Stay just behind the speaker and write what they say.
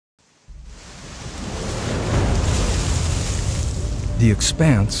The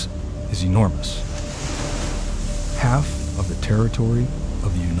expanse is enormous. Half of the territory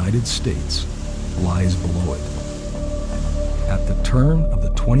of the United States lies below it. At the turn of the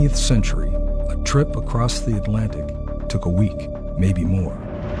 20th century, a trip across the Atlantic took a week, maybe more.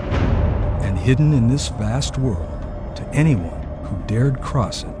 And hidden in this vast world, to anyone who dared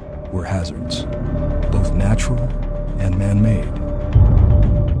cross it, were hazards, both natural and man-made.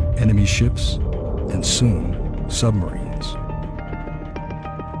 Enemy ships, and soon, submarines.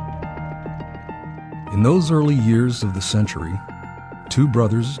 In those early years of the century, two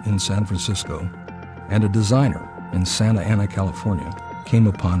brothers in San Francisco and a designer in Santa Ana, California, came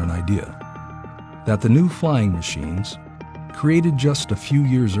upon an idea that the new flying machines, created just a few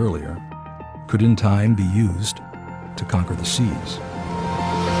years earlier, could in time be used to conquer the seas.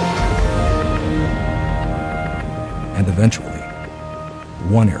 And eventually,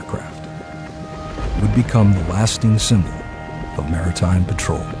 one aircraft would become the lasting symbol of maritime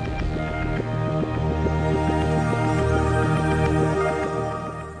patrol.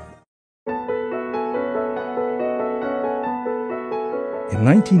 In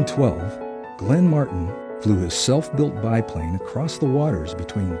 1912, Glenn Martin flew his self-built biplane across the waters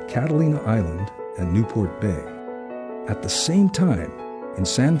between Catalina Island and Newport Bay. At the same time, in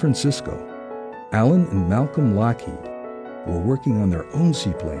San Francisco, Alan and Malcolm Lockheed were working on their own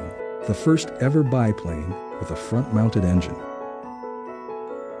seaplane, the first ever biplane with a front-mounted engine.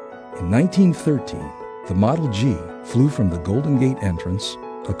 In 1913, the Model G flew from the Golden Gate entrance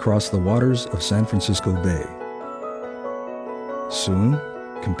across the waters of San Francisco Bay. Soon,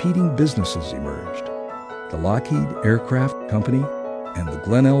 competing businesses emerged: the Lockheed Aircraft Company and the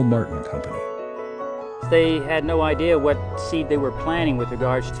Glenn L. Martin Company. They had no idea what seed they were planting with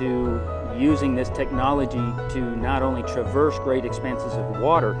regards to using this technology to not only traverse great expanses of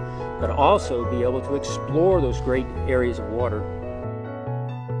water, but also be able to explore those great areas of water.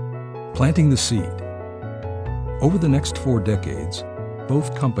 Planting the seed. Over the next 4 decades,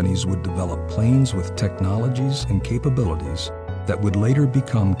 both companies would develop planes with technologies and capabilities that would later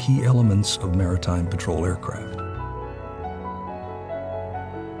become key elements of maritime patrol aircraft.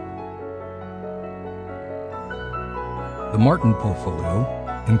 The Martin portfolio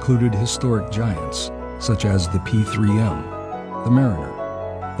included historic giants such as the P-3M, the Mariner,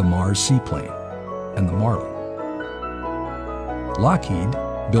 the Mars seaplane, and the Marlin. Lockheed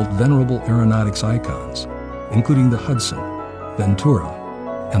built venerable aeronautics icons, including the Hudson, Ventura,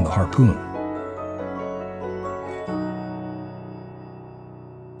 and the Harpoon.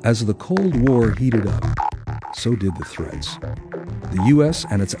 As the Cold War heated up, so did the threats. The U.S.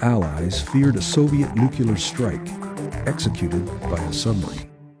 and its allies feared a Soviet nuclear strike executed by a submarine.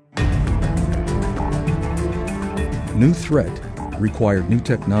 New threat required new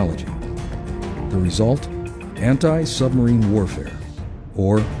technology. The result, anti-submarine warfare,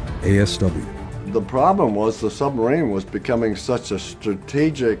 or ASW. The problem was the submarine was becoming such a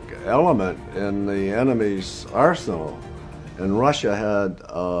strategic element in the enemy's arsenal. And Russia had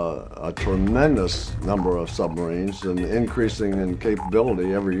a tremendous number of submarines and increasing in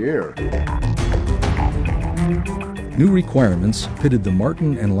capability every year. New requirements pitted the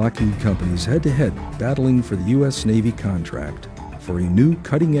Martin and Lockheed companies head-to-head, battling for the U.S. Navy contract for a new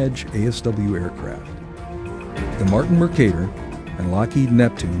cutting-edge ASW aircraft. The Martin Mercator and Lockheed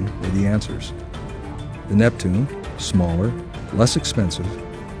Neptune were the answers. The Neptune, smaller, less expensive,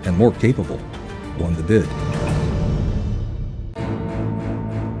 and more capable, won the bid.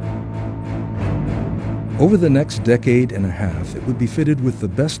 Over the next decade and a half, it would be fitted with the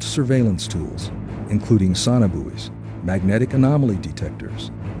best surveillance tools, including sonobuoys, magnetic anomaly detectors,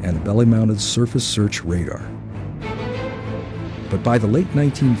 and a belly-mounted surface search radar. But by the late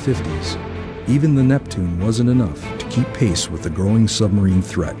 1950s, even the Neptune wasn't enough to keep pace with the growing submarine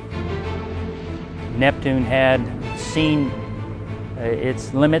threat. Neptune had seen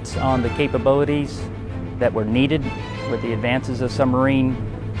its limits on the capabilities that were needed with the advances of submarine.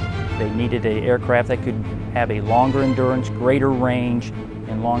 They needed an aircraft that could have a longer endurance, greater range,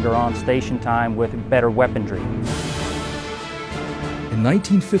 and longer on-station time with better weaponry. In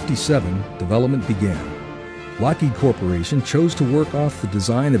 1957, development began. Lockheed Corporation chose to work off the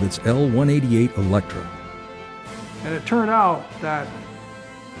design of its L-188 Electra. And it turned out that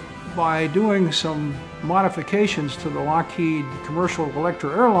by doing some modifications to the Lockheed commercial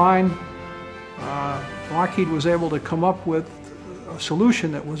Electra airline, Lockheed was able to come up with a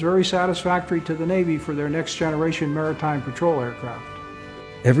solution that was very satisfactory to the Navy for their next generation maritime patrol aircraft.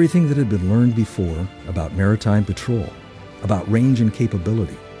 Everything that had been learned before about maritime patrol, about range and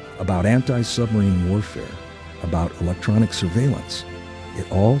capability, about anti-submarine warfare, about electronic surveillance,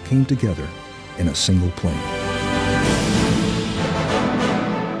 it all came together in a single plane.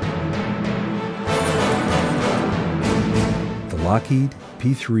 Lockheed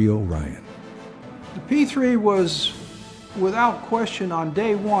P-3 Orion. The P-3 was, without question, on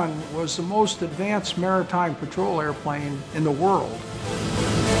day one, was the most advanced maritime patrol airplane in the world.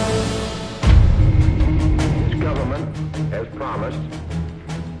 This government, as promised,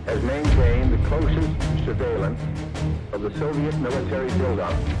 has maintained the closest surveillance of the Soviet military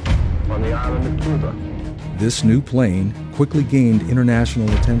buildup on the island of Cuba. This new plane quickly gained international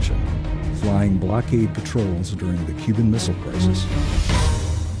attention, flying blockade patrols during the Cuban Missile Crisis.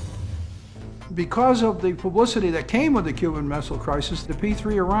 Because of the publicity that came with the Cuban Missile Crisis, the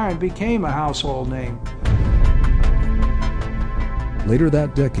P-3 Orion became a household name. Later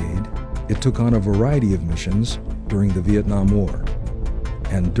that decade, it took on a variety of missions during the Vietnam War.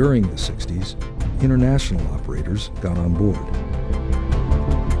 And during the 60s, international operators got on board.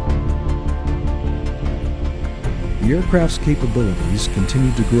 The aircraft's capabilities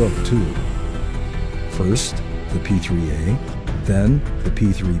continued to grow too. First, the P-3A, then the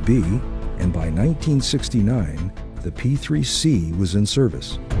P-3B, and by 1969, the P-3C was in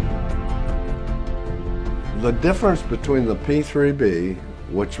service. The difference between the P-3B,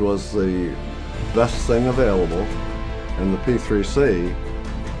 which was the best thing available, and the P-3C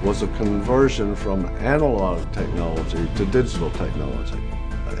was a conversion from analog technology to digital technology.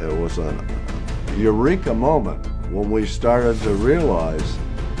 It was a eureka moment when we started to realize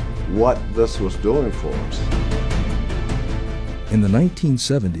what this was doing for us. In the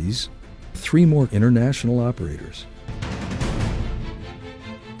 1970s, 3 more international operators.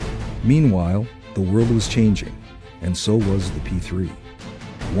 Meanwhile, the world was changing, and so was the P-3.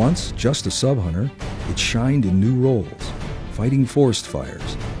 Once just a sub-hunter, it shined in new roles, fighting forest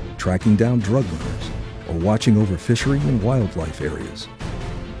fires, tracking down drug runners, or watching over fishery and wildlife areas.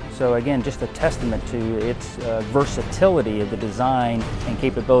 So again, just a testament to its versatility of the design and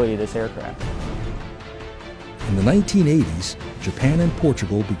capability of this aircraft. In the 1980s, Japan and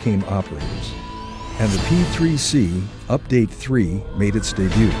Portugal became operators, and the P-3C Update 3 made its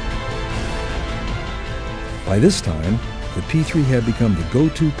debut. By this time, the P-3 had become the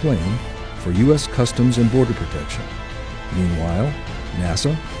go-to plane for U.S. Customs and Border Protection. Meanwhile,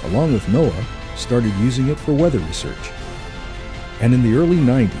 NASA, along with NOAA, started using it for weather research. And in the early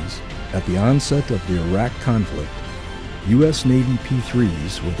 90s, at the onset of the Iraq conflict, U.S. Navy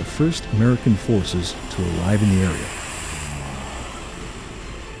P-3s were the first American forces to arrive in the area.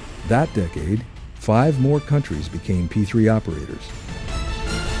 That decade, 5 more countries became P-3 operators.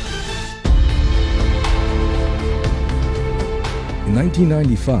 In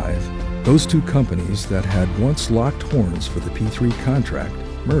 1995, those 2 companies that had once locked horns for the P-3 contract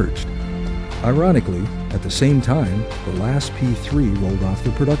merged. Ironically, at the same time, the last P-3 rolled off the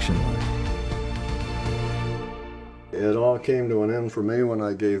production line. It all came to an end for me when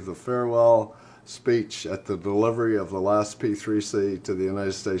I gave the farewell speech at the delivery of the last P-3C to the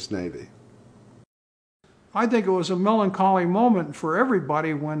United States Navy. I think it was a melancholy moment for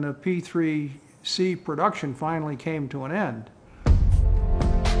everybody when the P-3C production finally came to an end.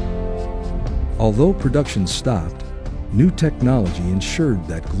 Although production stopped, new technology ensured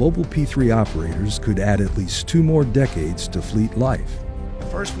that global P-3 operators could add at least 2 more decades to fleet life.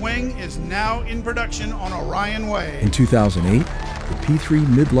 First wing is now in production on Orion Way. In 2008, the P-3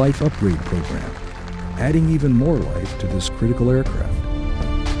 Midlife Upgrade Program, adding even more life to this critical aircraft.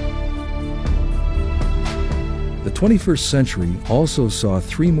 The 21st century also saw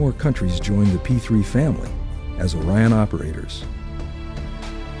 3 more countries join the P-3 family as Orion operators.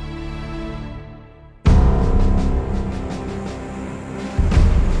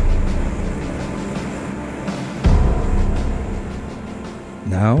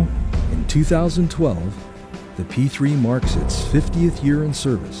 Now, in 2012, the P-3 marks its 50th year in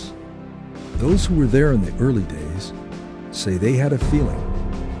service. Those who were there in the early days say they had a feeling,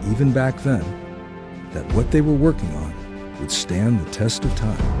 even back then, that what they were working on would stand the test of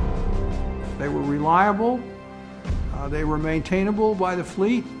time. They were reliable, they were maintainable by the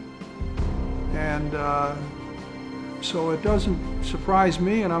fleet, and so it doesn't surprise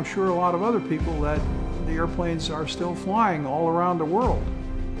me, and I'm sure a lot of other people, that the airplanes are still flying all around the world.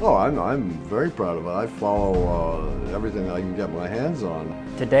 Oh, I'm very proud of it. I follow everything I can get my hands on.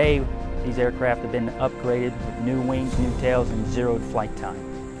 Today, these aircraft have been upgraded with new wings, new tails, and zeroed flight time.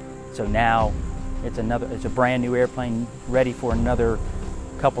 So now it's a brand new airplane ready for another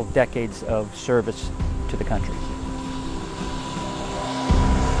couple decades of service to the country.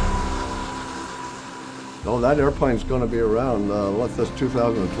 Oh, that airplane's going to be around, what's this,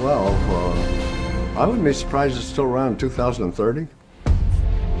 2012? I wouldn't be surprised it's still around 2030.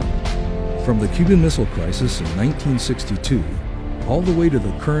 From the Cuban Missile Crisis in 1962, all the way to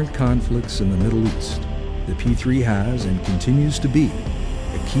the current conflicts in the Middle East, the P-3 has and continues to be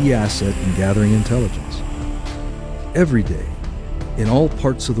a key asset in gathering intelligence. Every day, in all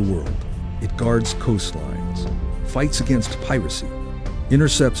parts of the world, it guards coastlines, fights against piracy,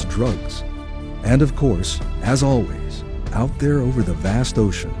 intercepts drugs, and of course, as always, out there over the vast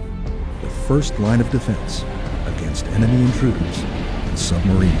ocean, the first line of defense against enemy intruders and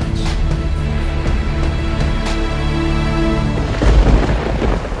submarines.